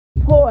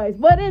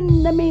poised. But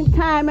in the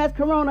meantime, as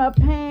Corona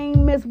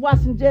pain, Miss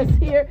Washington just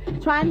here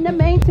trying to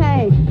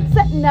maintain,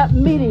 setting up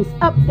meetings,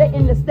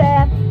 updating the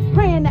staff,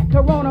 praying that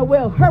Corona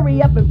will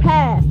hurry up and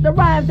pass. The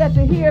rhymes that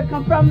you hear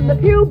come from the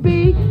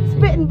QB,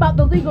 spitting about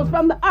those Eagles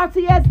from the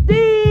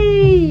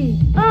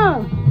RCSD.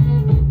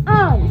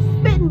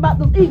 Spitting about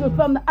those Eagles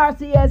from the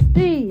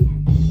RCSD.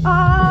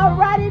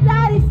 Alrighty,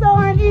 daddy,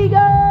 soaring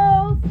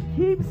Eagles,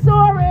 keep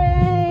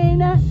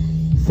soaring.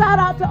 Shout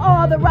out to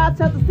all the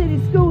Rochester City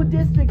School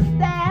District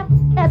staff,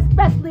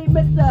 especially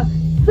Mr.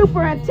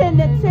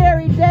 Superintendent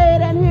Terry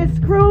Dade and his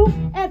crew,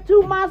 and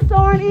to my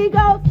soaring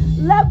Eagles,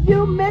 love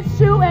you, miss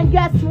you, and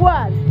guess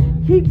what?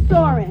 Keep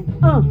soaring.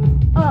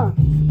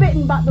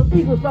 Spitting about those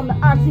Eagles from the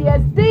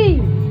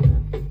RCSD.